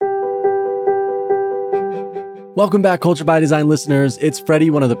Welcome back, Culture by Design listeners. It's Freddie,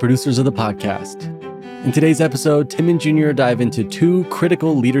 one of the producers of the podcast. In today's episode, Tim and Junior dive into two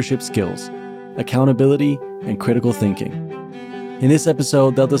critical leadership skills: accountability and critical thinking. In this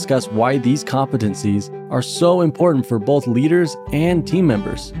episode, they'll discuss why these competencies are so important for both leaders and team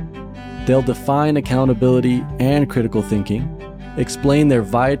members. They'll define accountability and critical thinking, explain their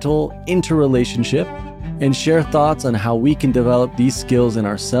vital interrelationship, and share thoughts on how we can develop these skills in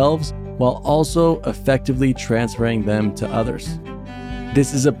ourselves while also effectively transferring them to others.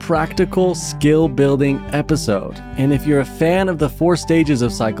 This is a practical skill-building episode, and if you're a fan of the 4 stages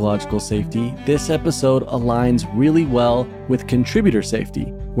of psychological safety, this episode aligns really well with contributor safety,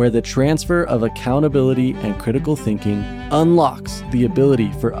 where the transfer of accountability and critical thinking unlocks the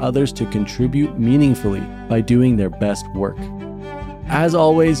ability for others to contribute meaningfully by doing their best work. As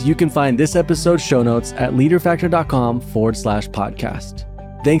always, you can find this episode's show notes at leaderfactor.com/podcast.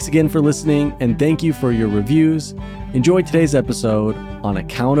 Thanks again for listening, and thank you for your reviews. Enjoy today's episode on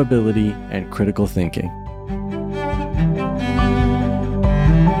accountability and critical thinking.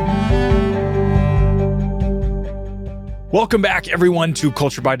 Welcome back, everyone, to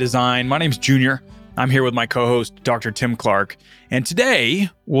Culture by Design. My name's Junior. I'm here with my co-host, Dr. Tim Clark. And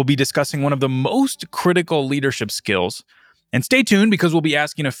today, we'll be discussing one of the most critical leadership skills. And stay tuned because we'll be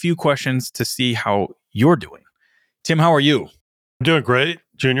asking a few questions to see how you're doing. Tim, how are you? I'm doing great.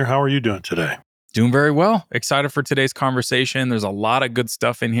 Junior, how are you doing today? Doing very well. Excited for today's conversation. There's a lot of good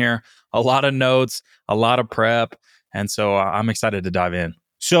stuff in here, a lot of notes, a lot of prep. And so I'm excited to dive in.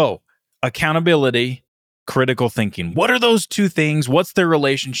 So, accountability, critical thinking. What are those two things? What's their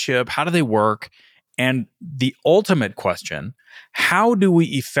relationship? How do they work? And the ultimate question, how do we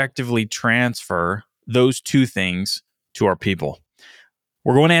effectively transfer those two things to our people?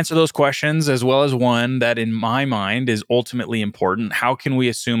 We're going to answer those questions, as well as one that in my mind is ultimately important. How can we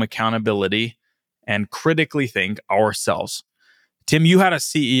assume accountability and critically think ourselves? Tim, you had a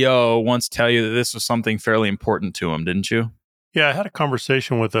CEO once tell you that this was something fairly important to him, didn't you? Yeah, I had a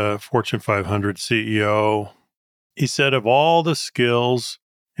conversation with a Fortune 500 CEO. He said, of all the skills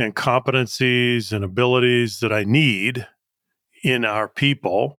and competencies and abilities that I need in our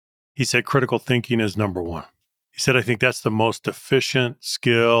people, he said critical thinking is number one. He said, I think that's the most efficient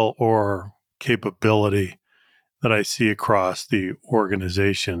skill or capability that I see across the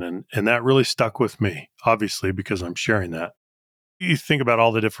organization. And that really stuck with me, obviously, because I'm sharing that. You think about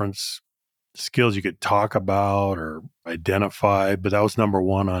all the different skills you could talk about or identify, but that was number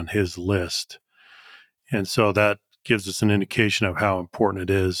one on his list. And so that gives us an indication of how important it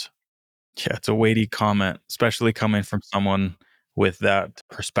is. Yeah, it's a weighty comment, especially coming from someone with that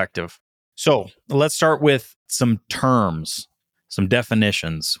perspective. So let's start with some terms, some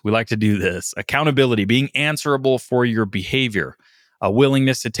definitions. We like to do this. Accountability, being answerable for your behavior, a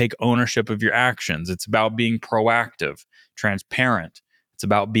willingness to take ownership of your actions. It's about being proactive, transparent. It's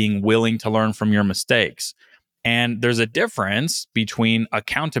about being willing to learn from your mistakes. And there's a difference between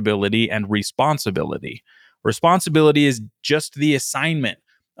accountability and responsibility. Responsibility is just the assignment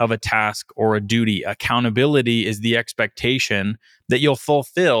of a task or a duty. Accountability is the expectation that you'll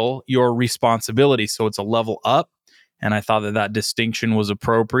fulfill your responsibility. So it's a level up. And I thought that distinction was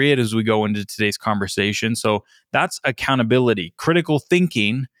appropriate as we go into today's conversation. So that's accountability. Critical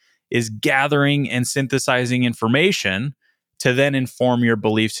thinking is gathering and synthesizing information to then inform your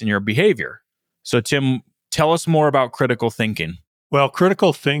beliefs and your behavior. So Tim, tell us more about critical thinking. Well,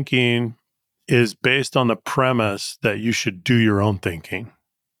 critical thinking is based on the premise that you should do your own thinking.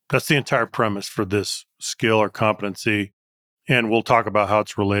 That's the entire premise for this skill or competency. And we'll talk about how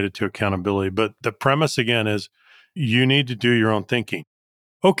it's related to accountability. But the premise, again, is you need to do your own thinking.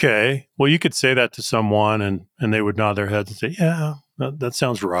 Okay, well, you could say that to someone and they would nod their heads and say, yeah, that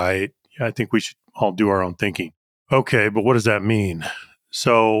sounds right. Yeah, I think we should all do our own thinking. Okay, but what does that mean?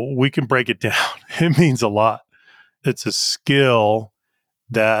 So we can break it down. It means a lot. It's a skill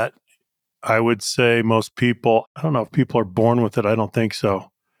that I would say most people, I don't know if people are born with it. I don't think so.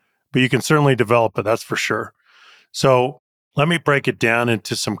 But you can certainly develop it, that's for sure. So let me break it down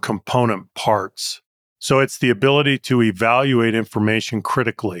into some component parts. So it's the ability to evaluate information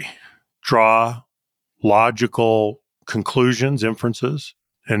critically, draw logical conclusions, inferences,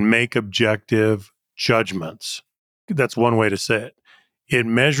 and make objective judgments. That's one way to say it. It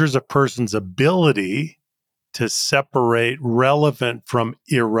measures a person's ability to separate relevant from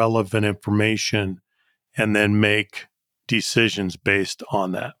irrelevant information and then make decisions based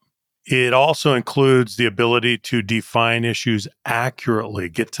on that. It also includes the ability to define issues accurately,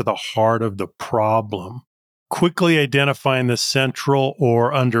 get to the heart of the problem, quickly identifying the central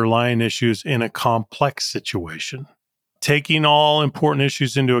or underlying issues in a complex situation, taking all important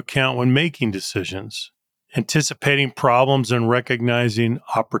issues into account when making decisions, anticipating problems and recognizing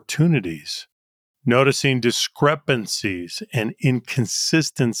opportunities, noticing discrepancies and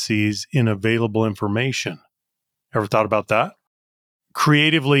inconsistencies in available information. Ever thought about that?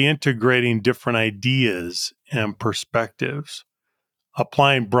 Creatively integrating different ideas and perspectives,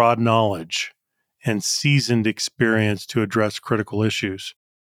 applying broad knowledge and seasoned experience to address critical issues,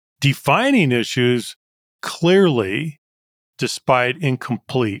 defining issues clearly despite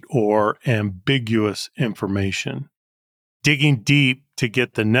incomplete or ambiguous information, digging deep to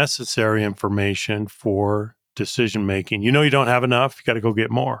get the necessary information for decision making. You know you don't have enough, you got to go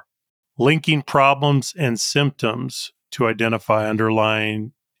get more. Linking problems and symptoms to identify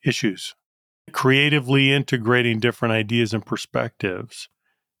underlying issues. Creatively integrating different ideas and perspectives,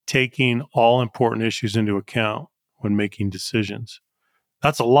 taking all important issues into account when making decisions.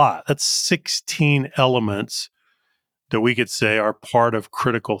 That's a lot. That's 16 elements that we could say are part of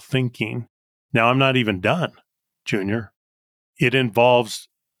critical thinking. Now, I'm not even done, Junior. It involves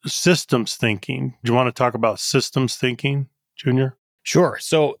systems thinking. Do you want to talk about systems thinking, Junior? Sure.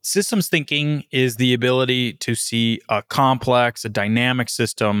 So systems thinking is the ability to see a complex, a dynamic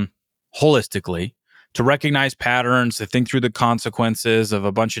system holistically, to recognize patterns, to think through the consequences of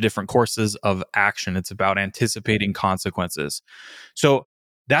a bunch of different courses of action. It's about anticipating consequences. So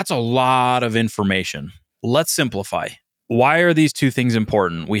that's a lot of information. Let's simplify. Why are these two things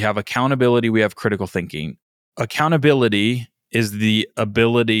important? We have accountability, we have critical thinking. Accountability is the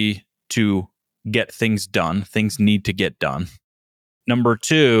ability to get things done. Things need to get done. Number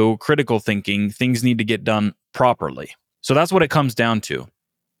two, critical thinking, things need to get done properly. So that's what it comes down to.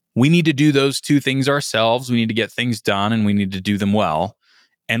 We need to do those two things ourselves. We need to get things done and we need to do them well.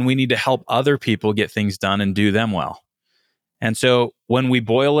 And we need to help other people get things done and do them well. And so when we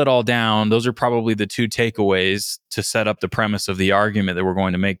boil it all down, those are probably the two takeaways to set up the premise of the argument that we're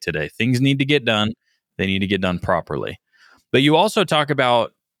going to make today. Things need to get done. They need to get done properly. But you also talk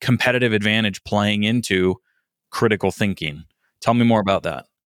about competitive advantage playing into critical thinking. Tell me more about that.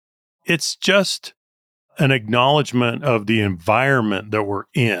 It's just an acknowledgement of the environment that we're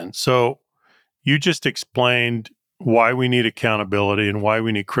in. So you just explained why we need accountability and why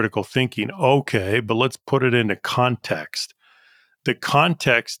we need critical thinking. Okay, but let's put it into context. The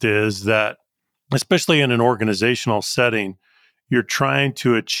context is that, especially in an organizational setting, you're trying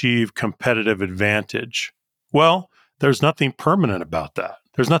to achieve competitive advantage. Well, there's nothing permanent about that.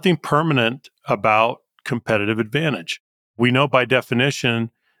 There's nothing permanent about competitive advantage. We know by definition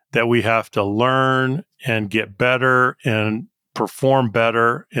that we have to learn and get better and perform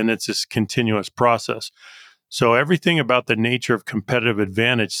better, and it's this continuous process. So everything about the nature of competitive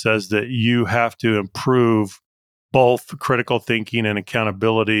advantage says that you have to improve both critical thinking and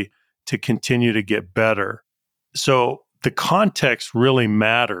accountability to continue to get better. So the context really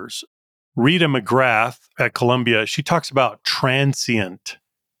matters. Rita McGrath at Columbia, she talks about transient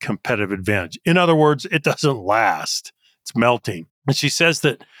competitive advantage. In other words, it doesn't last. It's melting. And she says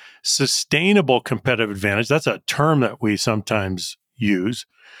that sustainable competitive advantage, that's a term that we sometimes use.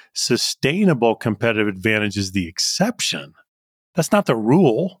 Sustainable competitive advantage is the exception. That's not the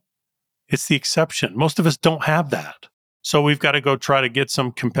rule. It's the exception. Most of us don't have that. So we've got to go try to get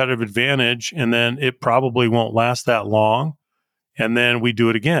some competitive advantage, and then it probably won't last that long. And then we do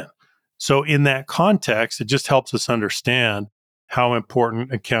it again. So in that context, it just helps us understand how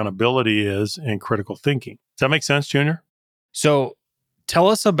important accountability is in critical thinking. Does that make sense, Junior? So tell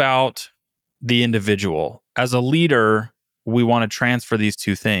us about the individual. As a leader, we want to transfer these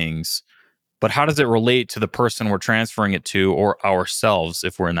two things, but how does it relate to the person we're transferring it to or ourselves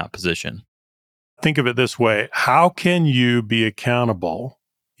if we're in that position? Think of it this way. How can you be accountable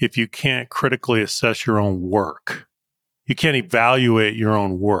if you can't critically assess your own work? You can't evaluate your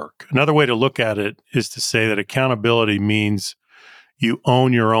own work. Another way to look at it is to say that accountability means you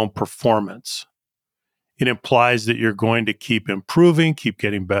own your own performance. It implies that you're going to keep improving, keep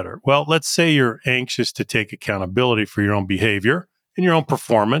getting better. Well, let's say you're anxious to take accountability for your own behavior and your own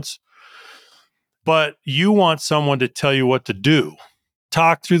performance, but you want someone to tell you what to do,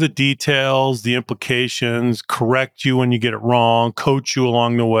 talk through the details, the implications, correct you when you get it wrong, coach you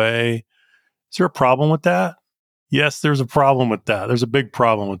along the way. Is there a problem with that? Yes, there's a problem with that. There's a big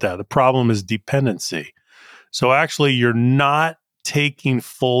problem with that. The problem is dependency. So actually, you're not taking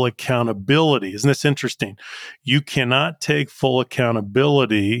full accountability. Isn't this interesting? You cannot take full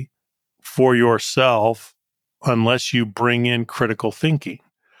accountability for yourself unless you bring in critical thinking.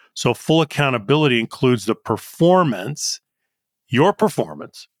 So full accountability includes the performance, your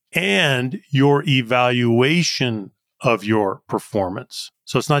performance, and your evaluation of your performance.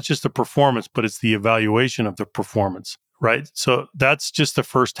 So it's not just the performance, but it's the evaluation of the performance. right? So that's just the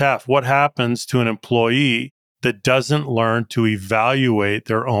first half. What happens to an employee that doesn't learn to evaluate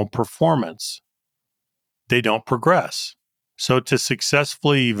their own performance? They don't progress. So to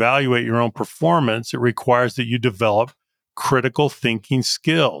successfully evaluate your own performance, it requires that you develop critical thinking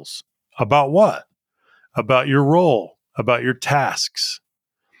skills. About what? About your role, about your tasks,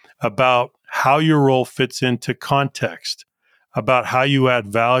 about how your role fits into context, about how you add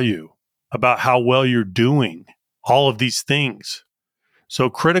value, about how well you're doing, all of these things. So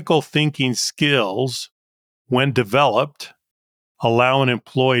critical thinking skills, when developed, allow an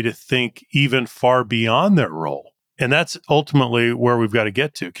employee to think even far beyond their role. And that's ultimately where we've got to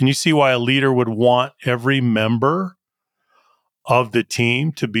get to. Can you see why a leader would want every member of the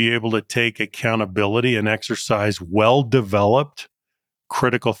team to be able to take accountability and exercise well-developed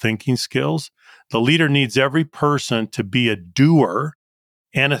critical thinking skills? The leader needs every person to be a doer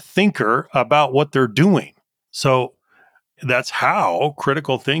and a thinker about what they're doing. So that's how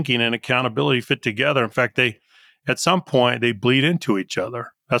critical thinking and accountability fit together. In fact, at some point, they bleed into each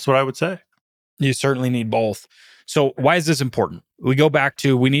other. That's what I would say. You certainly need both. So why is this important? We go back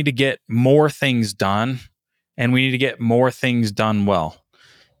to we need to get more things done and we need to get more things done well.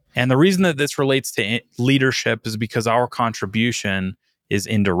 And the reason that this relates to leadership is because our contribution is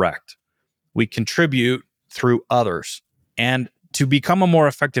indirect. We contribute through others. And to become a more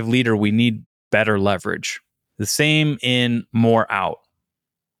effective leader, we need better leverage. The same in more out.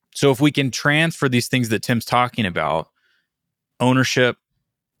 So if we can transfer these things that Tim's talking about, ownership,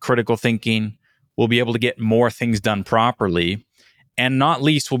 critical thinking, we'll be able to get more things done properly. And not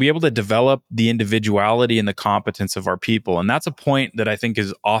least, we'll be able to develop the individuality and the competence of our people. And that's a point that I think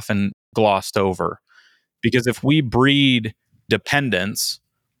is often glossed over. Because if we breed dependence,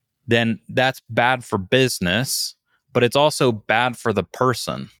 then that's bad for business, but it's also bad for the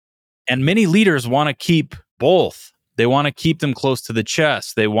person. And many leaders want to keep both. They want to keep them close to the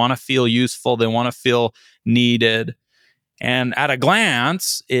chest. They want to feel useful. They want to feel needed. And at a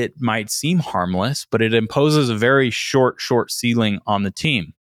glance, it might seem harmless, but it imposes a very short ceiling on the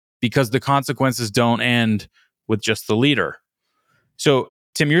team because the consequences don't end with just the leader. So,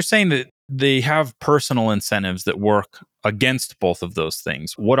 Tim, you're saying that they have personal incentives that work against both of those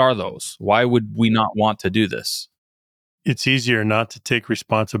things. What are those? Why would we not want to do this? It's easier not to take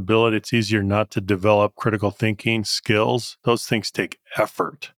responsibility. It's easier not to develop critical thinking skills. Those things take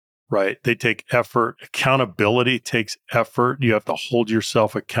effort. Right? They take effort. Accountability takes effort. You have to hold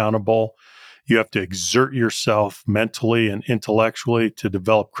yourself accountable. You have to exert yourself mentally and intellectually to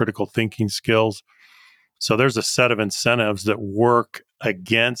develop critical thinking skills. So there's a set of incentives that work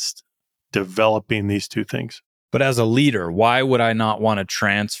against developing these two things. But as a leader, why would I not want to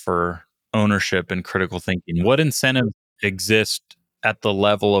transfer ownership and critical thinking? What incentives exist at the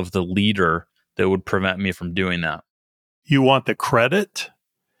level of the leader that would prevent me from doing that? You want the credit.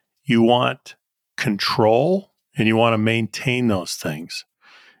 You want control, and you want to maintain those things.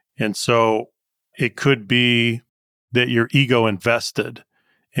 And so it could be that your ego invested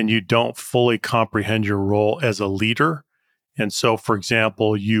and you don't fully comprehend your role as a leader. And so, for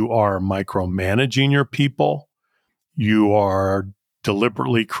example, you are micromanaging your people. You are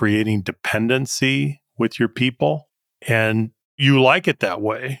deliberately creating dependency with your people. And you like it that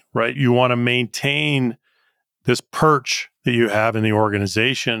way, right? You want to maintain this perch that you have in the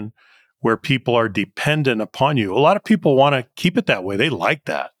organization where people are dependent upon you. A lot of people want to keep it that way. They like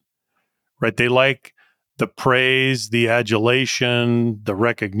that, right? They like the praise, the adulation, the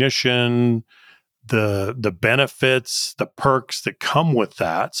recognition, the benefits, the perks that come with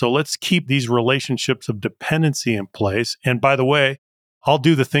that. So let's keep these relationships of dependency in place. And by the way, I'll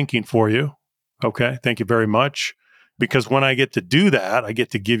do the thinking for you. Okay, thank you very much. Because when I get to do that, I get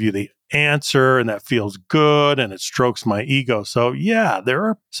to give you the answer and that feels good and it strokes my ego. So yeah, there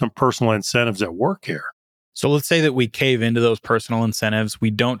are some personal incentives at work here. So let's say that we cave into those personal incentives. We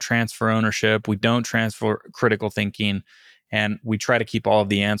don't transfer ownership. We don't transfer critical thinking, and we try to keep all of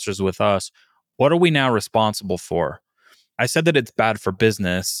the answers with us. What are we now responsible for? I said that it's bad for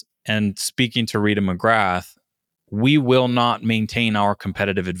business. And speaking to Rita McGrath, we will not maintain our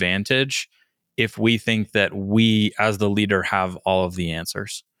competitive advantage if we think that we, as the leader, have all of the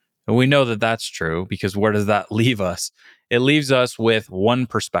answers. And we know that that's true because where does that leave us? It leaves us with one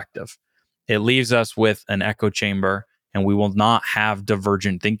perspective. It leaves us with an echo chamber, and we will not have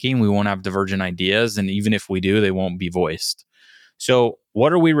divergent thinking. We won't have divergent ideas. And even if we do, they won't be voiced. So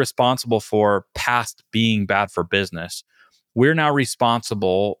what are we responsible for past being bad for business? We're now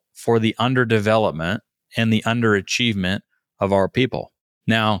responsible for the underdevelopment and the underachievement of our people.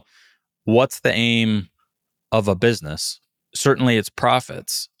 Now, what's the aim of a business? Certainly it's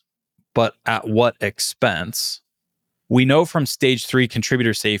profits, but at what expense? We know from stage 3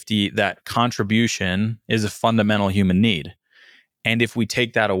 contributor safety that contribution is a fundamental human need. And if we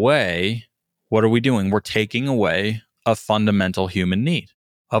take that away, what are we doing? We're taking away a fundamental human need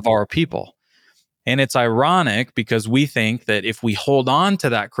of our people. And it's ironic because we think that if we hold on to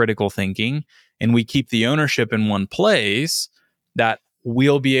that critical thinking and we keep the ownership in one place, that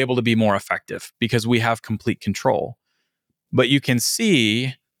we'll be able to be more effective because we have complete control. But you can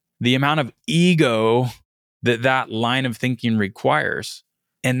see the amount of ego that line of thinking requires.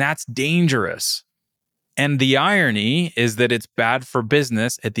 And that's dangerous. And the irony is that it's bad for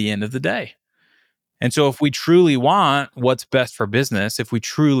business at the end of the day. And so if we truly want what's best for business, if we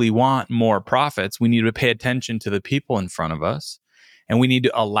truly want more profits, we need to pay attention to the people in front of us, and we need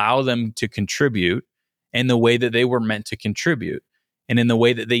to allow them to contribute in the way that they were meant to contribute and in the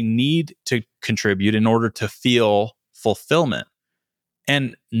way that they need to contribute in order to feel fulfillment.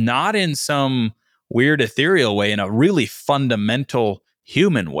 And not in some weird ethereal way, in a really fundamental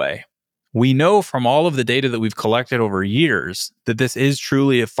human way. We know from all of the data that we've collected over years that this is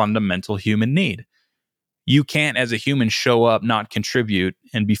truly a fundamental human need. You can't, as a human, show up, not contribute,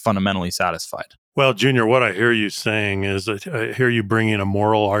 and be fundamentally satisfied. Well, Junior, what I hear you saying is that I hear you bringing a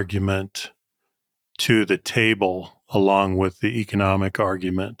moral argument to the table along with the economic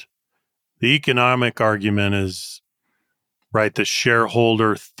argument. The economic argument is, right, the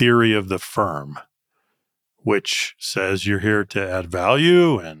shareholder theory of the firm, which says you're here to add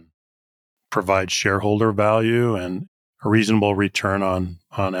value and provide shareholder value and a reasonable return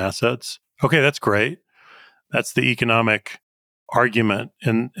on assets. Okay, that's great. That's the economic argument,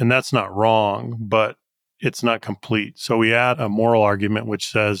 and that's not wrong, but it's not complete. So we add a moral argument which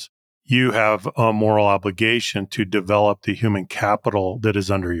says you have a moral obligation to develop the human capital that is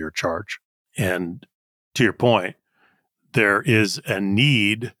under your charge. And to your point, there is a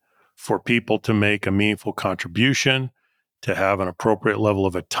need for people to make a meaningful contribution, to have an appropriate level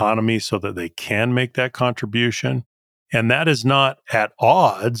of autonomy so that they can make that contribution. And that is not at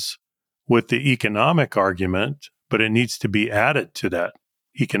odds with the economic argument, but it needs to be added to that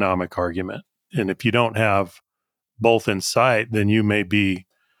economic argument. And if you don't have both in sight, then you may be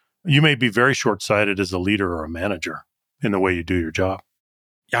very short-sighted as a leader or a manager in the way you do your job.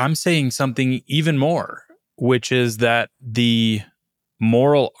 I'm saying something even more, which is that the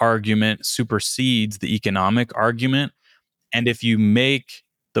moral argument supersedes the economic argument. And if you make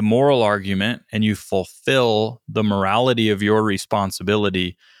the moral argument and you fulfill the morality of your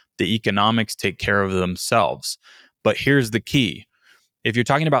responsibility, the economics take care of themselves. But here's the key. If you're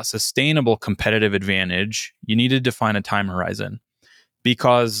talking about sustainable competitive advantage, you need to define a time horizon.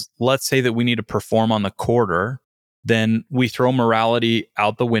 Because let's say that we need to perform on the quarter, then we throw morality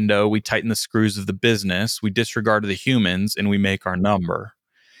out the window, we tighten the screws of the business, we disregard the humans, and we make our number.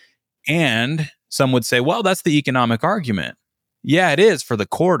 And some would say, well, that's the economic argument. Yeah, it is for the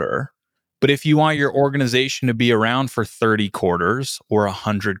quarter. But if you want your organization to be around for 30 quarters or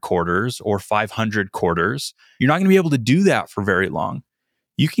 100 quarters or 500 quarters, you're not going to be able to do that for very long.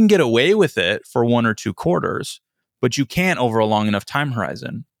 You can get away with it for 1 or 2 quarters, but you can't over a long enough time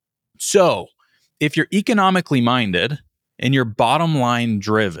horizon. So if you're economically minded and you're bottom line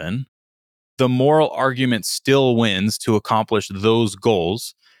driven, the moral argument still wins to accomplish those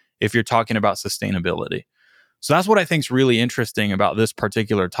goals if you're talking about sustainability. So that's what I think is really interesting about this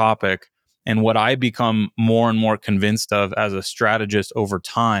particular topic, and what I become more and more convinced of as a strategist over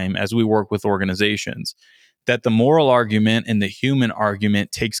time as we work with organizations, that the moral argument and the human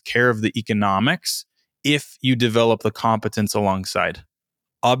argument takes care of the economics if you develop the competence alongside.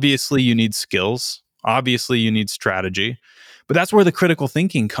 Obviously, you need skills. Obviously, you need strategy. But that's where the critical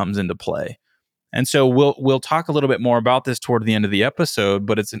thinking comes into play. And so we'll talk a little bit more about this toward the end of the episode,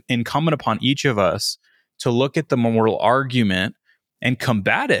 but it's incumbent upon each of us to look at the moral argument and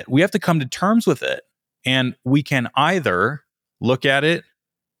combat it. We have to come to terms with it. And we can either look at it,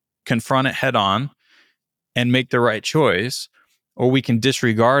 confront it head on, and make the right choice, or we can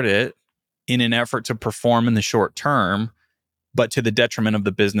disregard it in an effort to perform in the short term, but to the detriment of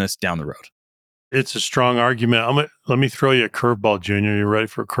the business down the road. It's a strong argument. Let me throw you a curveball, Junior. You ready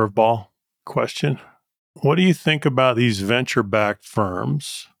for a curveball question? What do you think about these venture-backed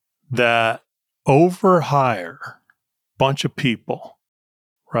firms that overhire a bunch of people,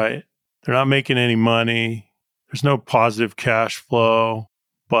 right? They're not making any money. There's no positive cash flow,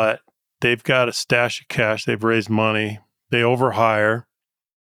 but they've got a stash of cash. They've raised money. They overhire,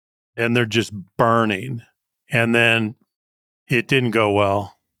 and they're just burning. And then it didn't go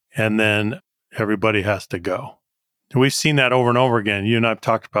well. And then everybody has to go. And we've seen that over and over again. You and I have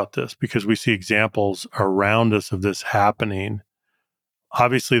talked about this because we see examples around us of this happening.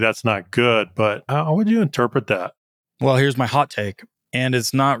 Obviously, that's not good, but how would you interpret that? Well, here's my hot take. And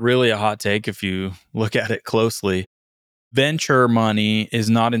it's not really a hot take if you look at it closely. Venture money is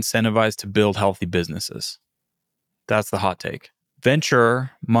not incentivized to build healthy businesses. That's the hot take.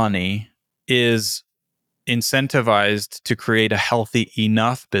 Venture money is incentivized to create a healthy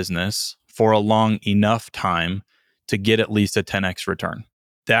enough business for a long enough time to get at least a 10x return.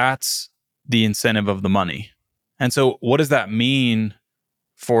 That's the incentive of the money. And so what does that mean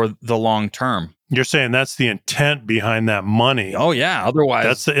for the long term? You're saying that's the intent behind that money. Oh yeah,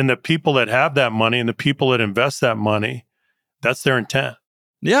 otherwise And the people that have that money and the people that invest that money, that's their intent.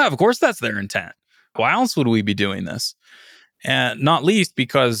 yeah, of course that's their intent. Why else would we be doing this? And not least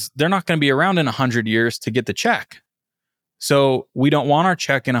because they're not going to be around in 100 years to get the check. So we don't want our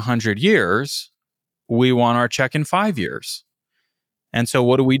check in 100 years. We want our check in 5 years. And so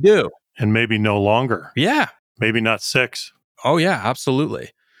what do? And maybe no longer. Yeah. Maybe not 6. Oh yeah,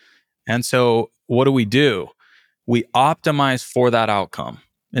 absolutely. And so what do? We optimize for that outcome.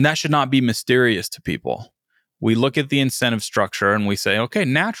 And that should not be mysterious to people. We look at the incentive structure and we say, okay,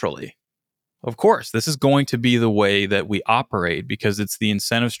 naturally, of course, this is going to be the way that we operate because it's the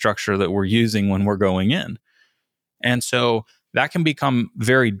incentive structure that we're using when we're going in. And so that can become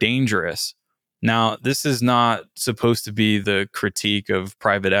very dangerous. Now, this is not supposed to be the critique of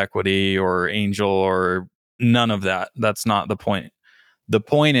private equity or angel or none of that. That's not the point. The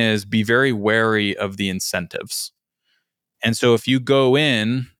point is be very wary of the incentives. And so if you go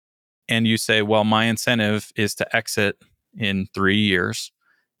in and you say, well, my incentive is to exit in 3 years,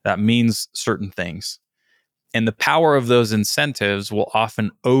 that means certain things. And the power of those incentives will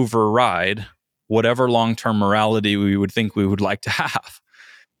often override whatever long-term morality we would think we would like to have.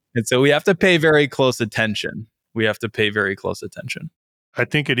 And so we have to pay very close attention. I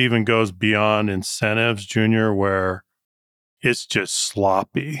think it even goes beyond incentives, Junior, where it's just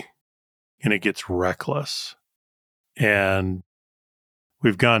sloppy and it gets reckless. And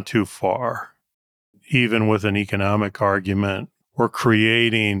we've gone too far. Even with an economic argument, we're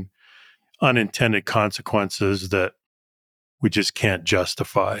creating unintended consequences that we just can't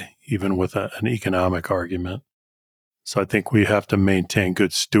justify, even with an economic argument. So I think we have to maintain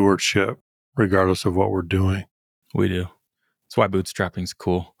good stewardship, regardless of what we're doing. We do. That's why bootstrapping's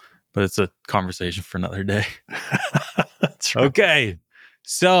cool, but it's a conversation for another day. That's right. Okay.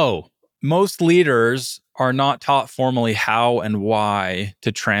 So most leaders are not taught formally how and why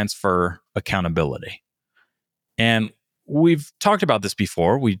to transfer accountability. And we've talked about this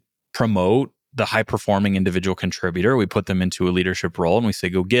before. We promote the high-performing individual contributor. We put them into a leadership role and we say,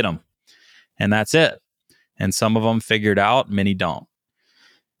 go get them. And that's it. And some of them figure it out, many don't.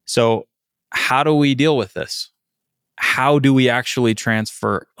 So how do we deal with this? How do we actually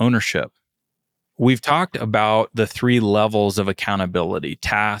transfer ownership? We've talked about the 3 levels of accountability: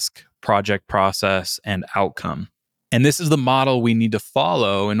 task, project, process, and outcome. And this is the model we need to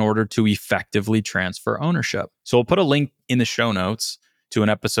follow in order to effectively transfer ownership. So we'll put a link in the show notes to an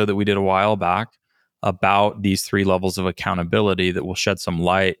episode that we did a while back about these 3 levels of accountability that will shed some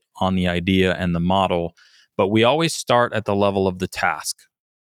light on the idea and the model. But we always start at the level of the task.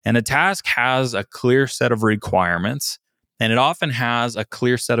 And a task has a clear set of requirements, and it often has a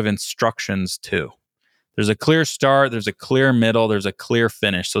clear set of instructions too. There's a clear start, there's a clear middle, there's a clear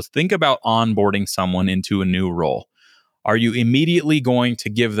finish. So think about onboarding someone into a new role. Are you immediately going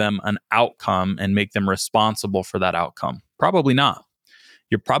to give them an outcome and make them responsible for that outcome? Probably not.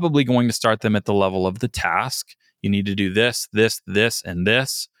 You're probably going to start them at the level of the task. You need to do this, this, this, and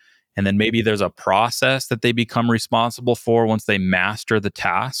this. And then maybe there's a process that they become responsible for once they master the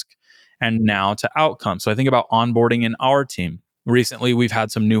task. And now to outcome. So I think about onboarding in our team. Recently, we've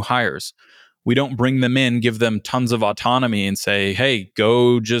had some new hires. We don't bring them in, give them tons of autonomy and say, hey,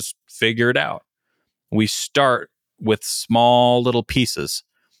 go just figure it out. We start with small little pieces.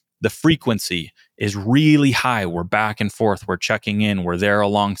 The frequency is really high. We're back and forth. We're checking in. We're there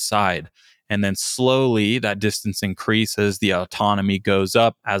alongside. And then slowly that distance increases. The autonomy goes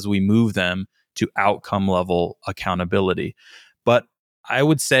up as we move them to outcome level accountability. But I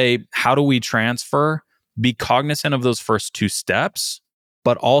would say, how do we transfer? Be cognizant of those first 2 steps,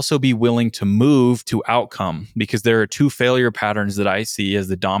 but also be willing to move to outcome, because there are 2 failure patterns that I see as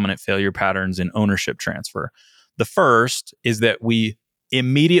the dominant failure patterns in ownership transfer. The first is that we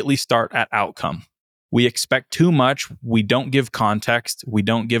immediately start at outcome. We expect too much. We don't give context. We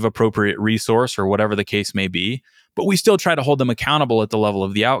don't give appropriate resource or whatever the case may be, but we still try to hold them accountable at the level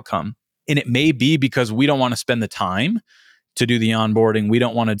of the outcome. And it may be because we don't want to spend the time to do the onboarding. We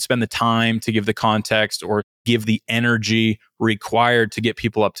don't want to spend the time to give the context or give the energy required to get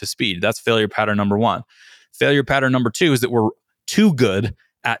people up to speed. That's failure pattern number 1. Failure pattern number 2 is that we're too good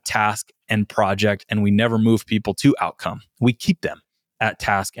at task and project, and we never move people to outcome. We keep them at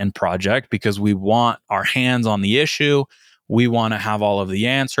task and project because we want our hands on the issue. We want to have all of the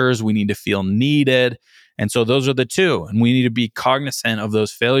answers. We need to feel needed. And so those are the two. And we need to be cognizant of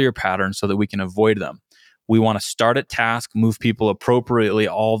those failure patterns so that we can avoid them. We want to start at task, move people appropriately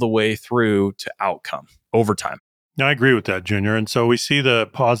all the way through to outcome over time. Now, I agree with that, Junior. And so we see the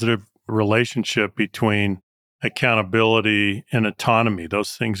positive relationship between accountability and autonomy.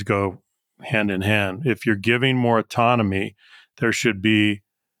 Those things go hand in hand. If you're giving more autonomy, there should be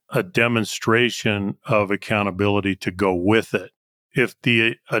a demonstration of accountability to go with it. If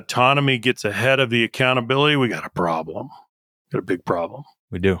the autonomy gets ahead of the accountability, we got a problem. Got a big problem.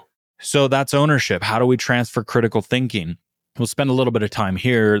 We do. So that's ownership. How do we transfer critical thinking? We'll spend a little bit of time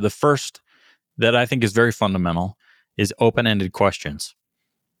here. The first that I think is very fundamental is open-ended questions.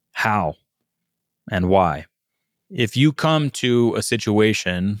 How and why? If you come to a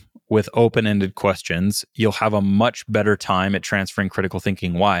situation with open-ended questions, you'll have a much better time at transferring critical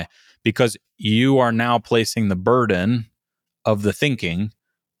thinking. Why? Because you are now placing the burden of the thinking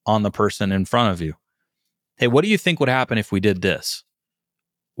on the person in front of you. Hey, what do you think would happen if we did this?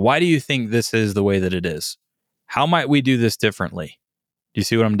 Why do you think this is the way that it is? How might we do this differently? Do you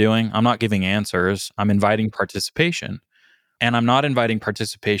see what I'm doing? I'm not giving answers. I'm inviting participation. And I'm not inviting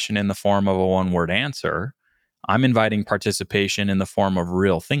participation in the form of a one-word answer. I'm inviting participation in the form of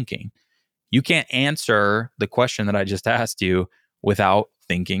real thinking. You can't answer the question that I just asked you without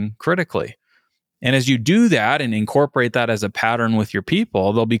thinking critically. And as you do that and incorporate that as a pattern with your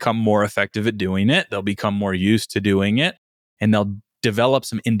people, they'll become more effective at doing it. They'll become more used to doing it, and they'll develop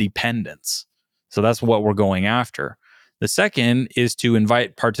some independence. So that's what we're going after. The second is to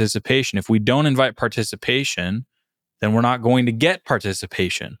invite participation. If we don't invite participation, then we're not going to get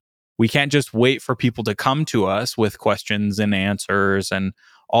participation. We can't just wait for people to come to us with questions and answers and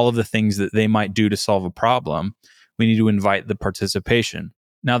all of the things that they might do to solve a problem. We need to invite the participation.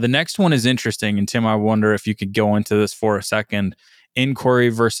 Now, the next one is interesting. And Tim, I wonder if you could go into this for a second. Inquiry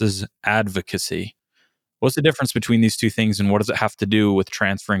versus advocacy. What's the difference between these two things, and what does it have to do with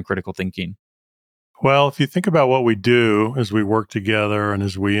transferring critical thinking? Well, if you think about what we do as we work together and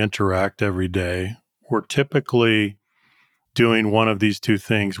as we interact every day, we're typically doing one of these two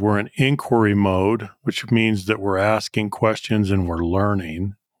things. We're in inquiry mode, which means that we're asking questions and we're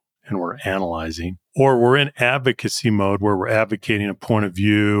learning and we're analyzing. Or we're in advocacy mode where we're advocating a point of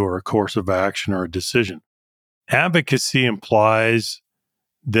view or a course of action or a decision. Advocacy implies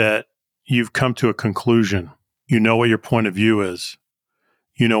that you've come to a conclusion. You know what your point of view is.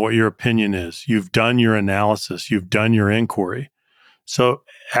 You know what your opinion is. You've done your analysis. You've done your inquiry. So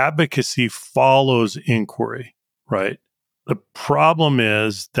advocacy follows inquiry, right? The problem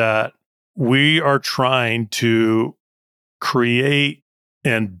is that we are trying to create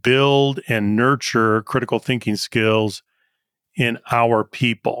and build and nurture critical thinking skills in our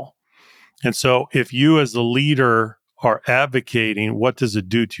people. And so if you as the leader are advocating, what does it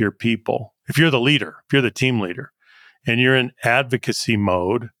do to your people? If you're the leader, if you're the team leader, and you're in advocacy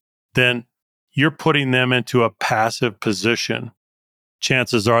mode, then you're putting them into a passive position.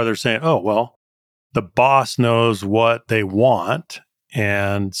 Chances are they're saying, oh, well, the boss knows what they want.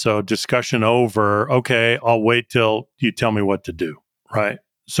 And so discussion over, okay, I'll wait till you tell me what to do, right?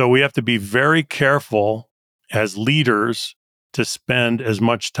 So we have to be very careful as leaders to spend as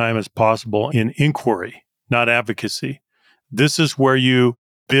much time as possible in inquiry, not advocacy. This is where you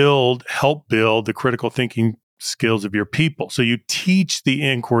help build the critical thinking skills of your people. So you teach the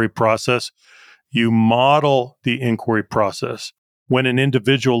inquiry process, you model the inquiry process. When an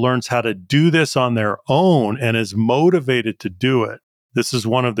individual learns how to do this on their own and is motivated to do it, this is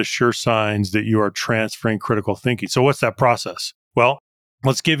one of the sure signs that you are transferring critical thinking. So what's that process? Well,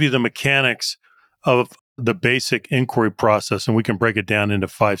 let's give you the mechanics of the basic inquiry process, and we can break it down into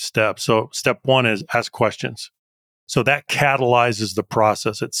 5 steps. So step 1 is ask questions. So that catalyzes the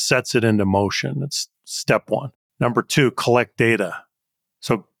process. It sets it into motion. That's step 1. Number 2, collect data.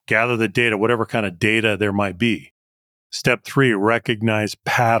 So gather the data, whatever kind of data there might be. Step 3, recognize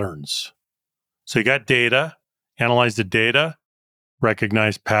patterns. So you got data, analyze the data,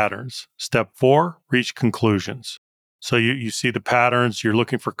 recognize patterns. Step 4, reach conclusions. So you see the patterns, you're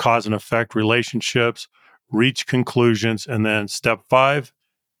looking for cause and effect relationships, reach conclusions, and then step 5,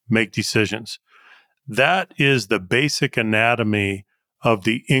 make decisions. That is the basic anatomy of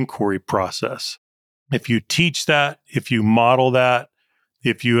the inquiry process. If you teach that, if you model that,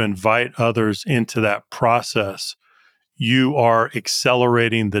 if you invite others into that process, you are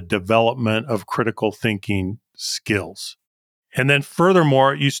accelerating the development of critical thinking skills. And then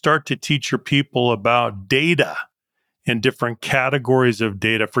furthermore, you start to teach your people about data and different categories of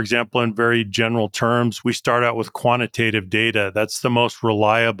data. For example, in very general terms, we start out with quantitative data. That's the most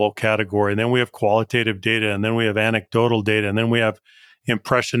reliable category. And then we have qualitative data, and then we have anecdotal data, and then we have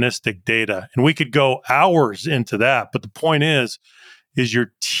impressionistic data. And we could go hours into that. But the point is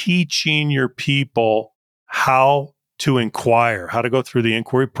you're teaching your people how to inquire, how to go through the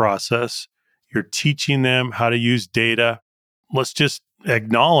inquiry process. You're teaching them how to use data. Let's just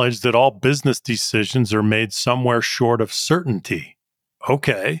acknowledge that all business decisions are made somewhere short of certainty.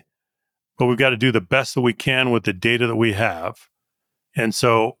 Okay, but we've got to do the best that we can with the data that we have. And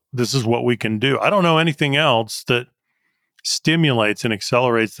so this is what we can do. I don't know anything else that stimulates and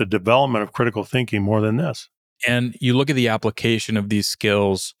accelerates the development of critical thinking more than this. And you look at the application of these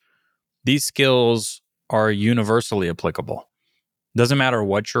skills are universally applicable. Doesn't matter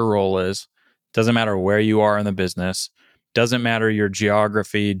what your role is, doesn't matter where you are in the business, doesn't matter your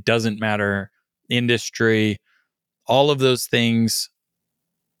geography, doesn't matter industry. All of those things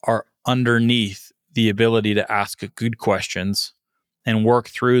are underneath the ability to ask good questions and work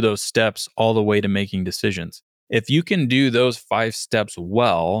through those steps all the way to making decisions. If you can do those 5 steps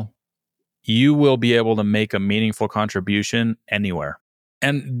well, you will be able to make a meaningful contribution anywhere.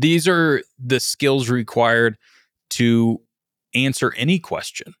 And these are the skills required to answer any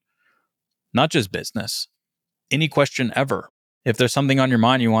question, not just business, any question ever. If there's something on your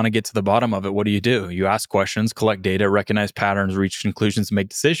mind, you want to get to the bottom of it, what do? You ask questions, collect data, recognize patterns, reach conclusions, and make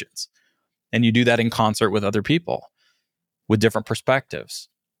decisions. And you do that in concert with other people with different perspectives.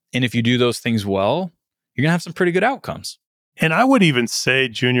 And if you do those things well, you're going to have some pretty good outcomes. And I would even say,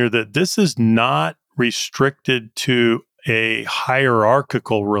 Junior, that this is not restricted to a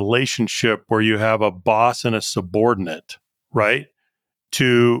hierarchical relationship where you have a boss and a subordinate, right?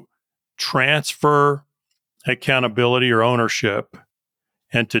 To transfer accountability or ownership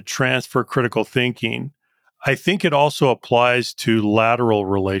and to transfer critical thinking, I think it also applies to lateral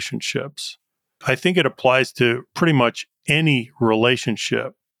relationships. I think it applies to pretty much any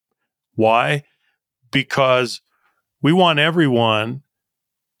relationship. Why? Because we want everyone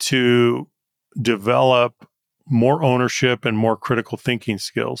to develop more ownership and more critical thinking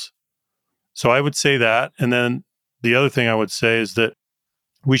skills. So I would say that. And then the other thing I would say is that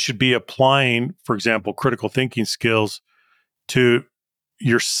we should be applying, for example, critical thinking skills to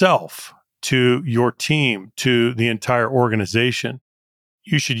yourself, to your team, to the entire organization.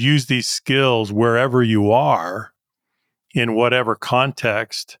 You should use these skills wherever you are, in whatever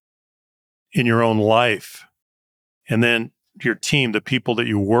context in your own life. And then your team, the people that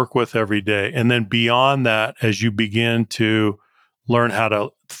you work with every day. And then beyond that, as you begin to learn how to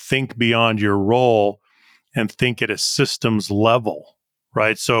think beyond your role and think at a systems level,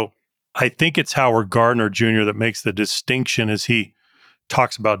 right? So I think it's Howard Gardner Jr. that makes the distinction as he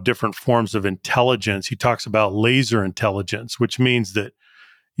talks about different forms of intelligence. He talks about laser intelligence, which means that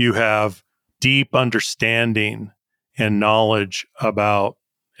you have deep understanding and knowledge about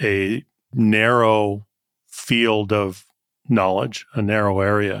a narrow field of knowledge, a narrow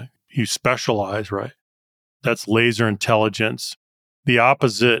area. You specialize, right? That's laser intelligence. The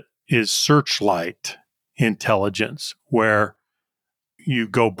opposite is searchlight intelligence, where you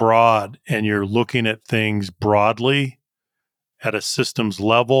go broad and you're looking at things broadly at a systems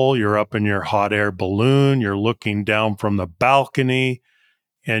level. You're up in your hot air balloon, you're looking down from the balcony,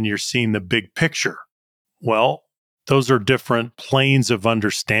 and you're seeing the big picture. Well, those are different planes of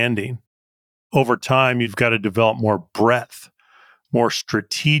understanding. Over time, you've got to develop more breadth, more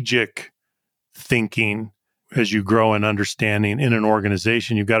strategic thinking as you grow in understanding in an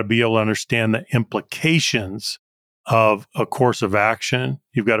organization. You've got to be able to understand the implications of a course of action.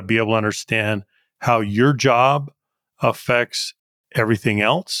 You've got to be able to understand how your job affects everything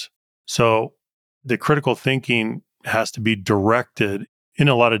else. So the critical thinking has to be directed in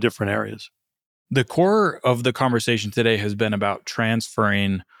a lot of different areas. The core of the conversation today has been about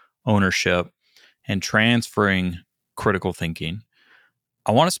transferring ownership and transferring critical thinking.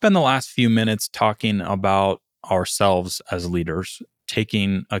 I want to spend the last few minutes talking about ourselves as leaders,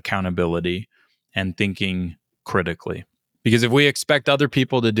 taking accountability and thinking critically. Because if we expect other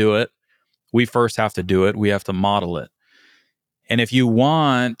people to do it, we first have to do it. We have to model it. And if you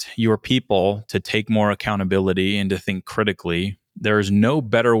want your people to take more accountability and to think critically, there is no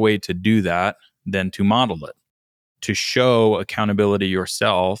better way to do that than to model it, to show accountability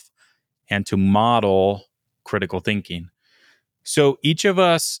yourself and to model critical thinking. So each of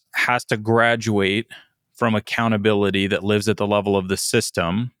us has to graduate from accountability that lives at the level of the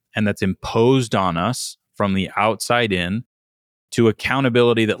system and that's imposed on us from the outside in to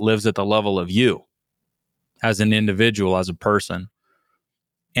accountability that lives at the level of you as an individual, as a person.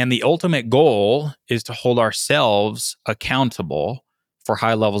 And the ultimate goal is to hold ourselves accountable for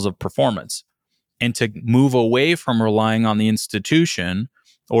high levels of performance and to move away from relying on the institution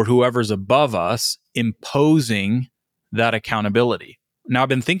or whoever's above us imposing that accountability. Now, I've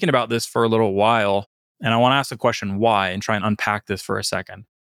been thinking about this for a little while, and I want to ask the question why and try and unpack this for a second.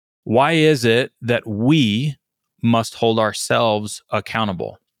 Why is it that we must hold ourselves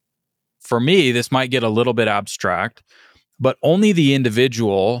accountable? For me, this might get a little bit abstract, but only the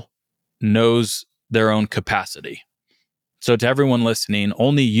individual knows their own capacity. So to everyone listening,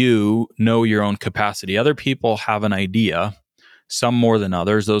 only you know your own capacity. Other people have an idea, some more than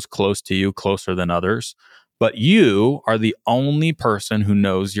others, those close to you, closer than others. But you are the only person who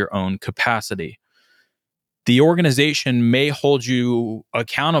knows your own capacity. The organization may hold you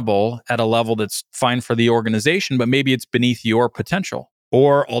accountable at a level that's fine for the organization, but maybe it's beneath your potential.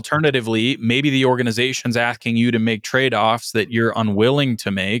 Or alternatively, maybe the organization's asking you to make trade-offs that you're unwilling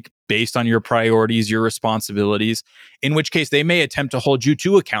to make based on your priorities, your responsibilities, in which case they may attempt to hold you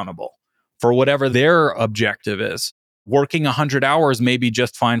too accountable for whatever their objective is. Working 100 hours may be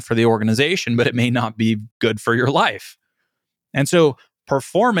just fine for the organization, but it may not be good for your life. And so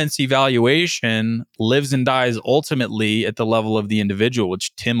performance evaluation lives and dies ultimately at the level of the individual,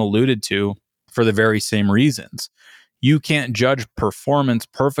 which Tim alluded to for the very same reasons. You can't judge performance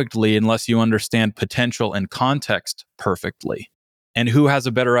perfectly unless you understand potential and context perfectly. And who has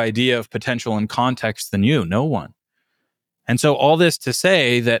a better idea of potential and context than you? No one. And so all this to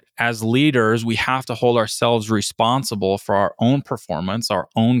say that as leaders, we have to hold ourselves responsible for our own performance, our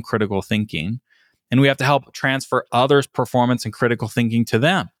own critical thinking, and we have to help transfer others' performance and critical thinking to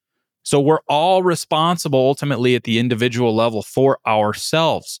them. So we're all responsible ultimately at the individual level for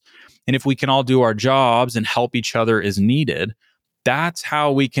ourselves. And if we can all do our jobs and help each other as needed, that's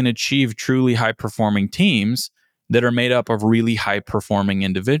how we can achieve truly high-performing teams that are made up of really high-performing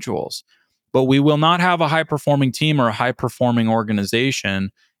individuals. But we will not have a high-performing team or a high-performing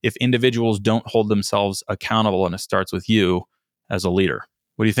organization if individuals don't hold themselves accountable, and it starts with you as a leader.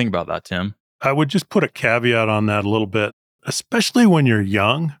 What do you think about that, Tim? I would just put a caveat on that a little bit, especially when you're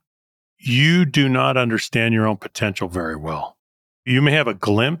young. You do not understand your own potential very well. You may have a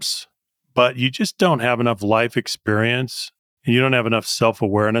glimpse, but you just don't have enough life experience and you don't have enough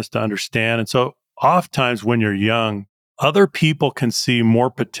self-awareness to understand. And so oftentimes when you're young, other people can see more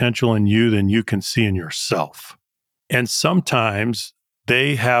potential in you than you can see in yourself. And sometimes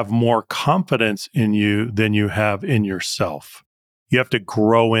they have more confidence in you than you have in yourself. You have to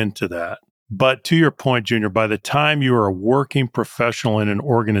grow into that. But to your point, Junior, by the time you are a working professional in an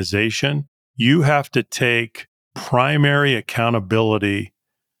organization, you have to take primary accountability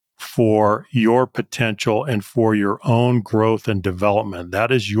for your potential and for your own growth and development. That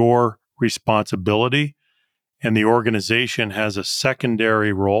is your responsibility. And the organization has a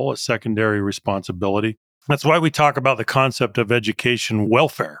secondary role, a secondary responsibility. That's why we talk about the concept of education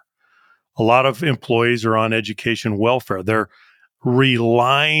welfare. A lot of employees are on education welfare. They're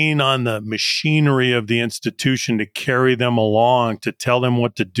relying on the machinery of the institution to carry them along, to tell them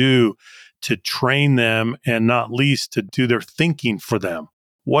what to do, to train them, and not least to do their thinking for them.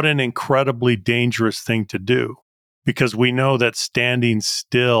 What an incredibly dangerous thing to do, because we know that standing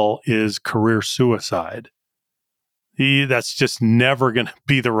still is career suicide. That's just never going to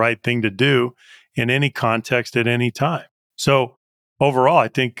be the right thing to do in any context at any time. So overall, I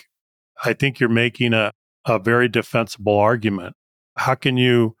think you're making a very defensible argument. How can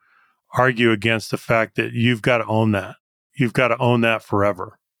you argue against the fact that you've got to own that? You've got to own that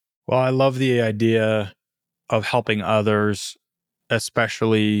forever. Well, I love the idea of helping others,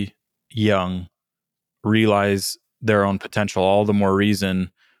 especially young, realize their own potential. All the more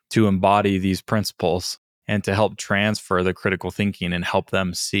reason to embody these principles and to help transfer the critical thinking and help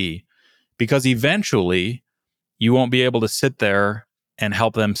them see. Because eventually, you won't be able to sit there and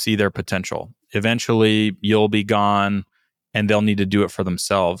help them see their potential. Eventually, you'll be gone and they'll need to do it for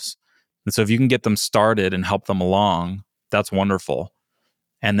themselves. And so if you can get them started and help them along, that's wonderful.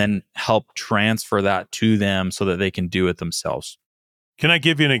 And then help transfer that to them so that they can do it themselves. Can I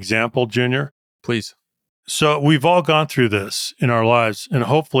give you an example, Junior? Please. So we've all gone through this in our lives, and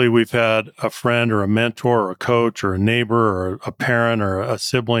hopefully we've had a friend or a mentor or a coach or a neighbor or a parent or a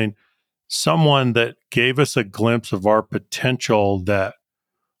sibling, someone that gave us a glimpse of our potential that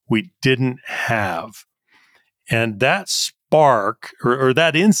we didn't have. And that spark or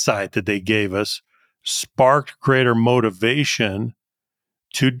that insight that they gave us sparked greater motivation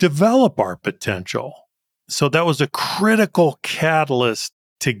to develop our potential. So that was a critical catalyst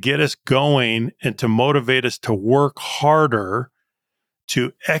to get us going and to motivate us to work harder,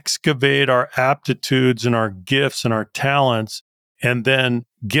 to excavate our aptitudes and our gifts and our talents, and then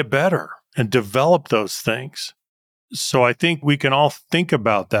get better and develop those things. So I think we can all think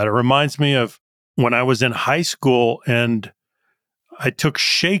about that. It reminds me of when I was in high school and I took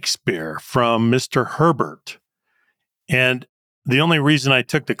Shakespeare from Mr. Herbert. And the only reason I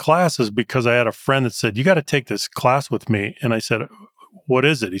took the class is because I had a friend that said, you got to take this class with me. And I said, what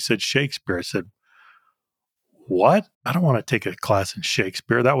is it? He said, Shakespeare. I said, what? I don't want to take a class in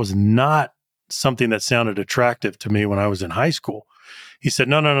Shakespeare. That was not something that sounded attractive to me when I was in high school. He said,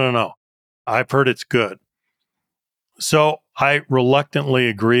 no. I've heard it's good. So I reluctantly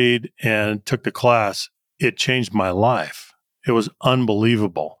agreed and took the class. It changed my life. It was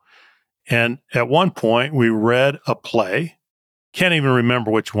unbelievable. And at one point, we read a play. Can't even remember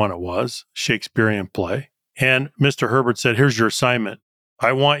which one it was, Shakespearean play. And Mr. Herbert said, here's your assignment.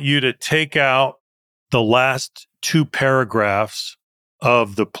 I want you to take out the last 2 paragraphs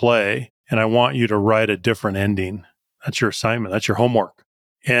of the play, and I want you to write a different ending. That's your assignment. That's your homework.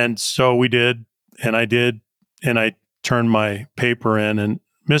 And so we did, and I did, and I turned my paper in, and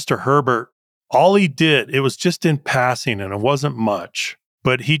Mr. Herbert, all he did, it was just in passing, and it wasn't much,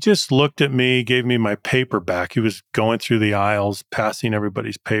 but he just looked at me, gave me my paper back. He was going through the aisles, passing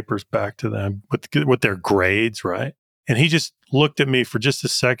everybody's papers back to them with their grades, right? And he just looked at me for just a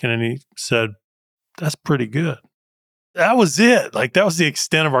second, and he said, that's pretty good. That was it. Like, that was the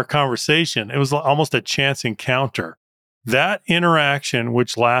extent of our conversation. It was almost a chance encounter. That interaction,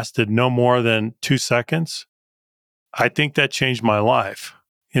 which lasted no more than 2 seconds, I think that changed my life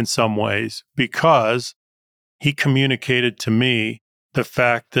in some ways, because he communicated to me the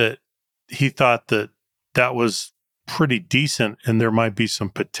fact that he thought that that was pretty decent and there might be some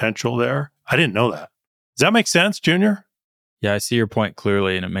potential there. I didn't know that. Does that make sense, Junior? Yeah, I see your point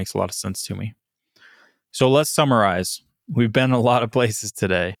clearly, and it makes a lot of sense to me. So let's summarize. We've been a lot of places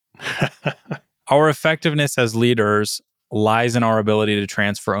today. Our effectiveness as leaders lies in our ability to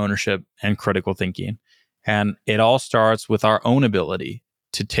transfer ownership and critical thinking. And it all starts with our own ability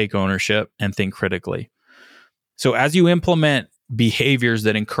to take ownership and think critically. So as you implement behaviors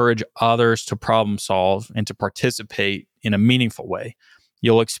that encourage others to problem solve and to participate in a meaningful way,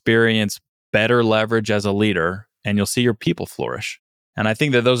 you'll experience better leverage as a leader, and you'll see your people flourish. And I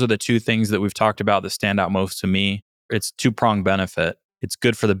think that those are the 2 things that we've talked about that stand out most to me. It's 2-pronged benefit. It's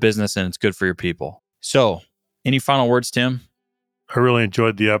good for the business and it's good for your people. So, any final words, Tim? I really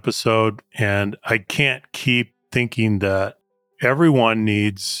enjoyed the episode, and I can't keep thinking that everyone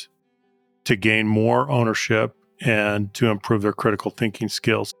needs to gain more ownership and to improve their critical thinking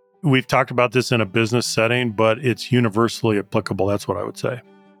skills. We've talked about this in a business setting, but it's universally applicable. That's what I would say.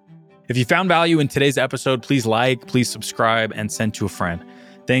 If you found value in today's episode, please like, please subscribe, and send to a friend.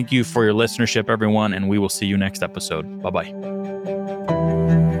 Thank you for your listenership, everyone, and we will see you next episode. Bye-bye.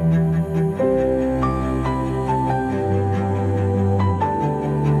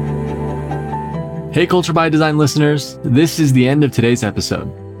 Hey, Culture by Design listeners, this is the end of today's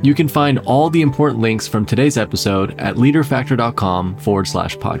episode. You can find all the important links from today's episode at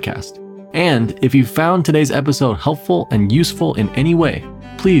leaderfactor.com/podcast. And if you found today's episode helpful and useful in any way,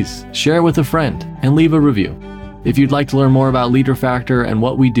 please share it with a friend and leave a review. If you'd like to learn more about Leader Factor and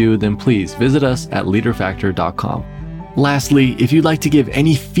what we do, then please visit us at leaderfactor.com. Lastly, if you'd like to give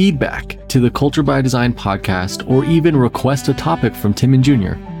any feedback to the Culture by Design podcast or even request a topic from Tim and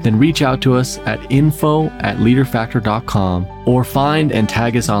Junior, then reach out to us at info@leaderfactor.com or find and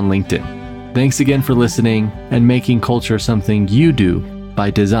tag us on LinkedIn. Thanks again for listening and making culture something you do by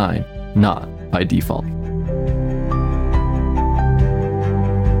design, not by default.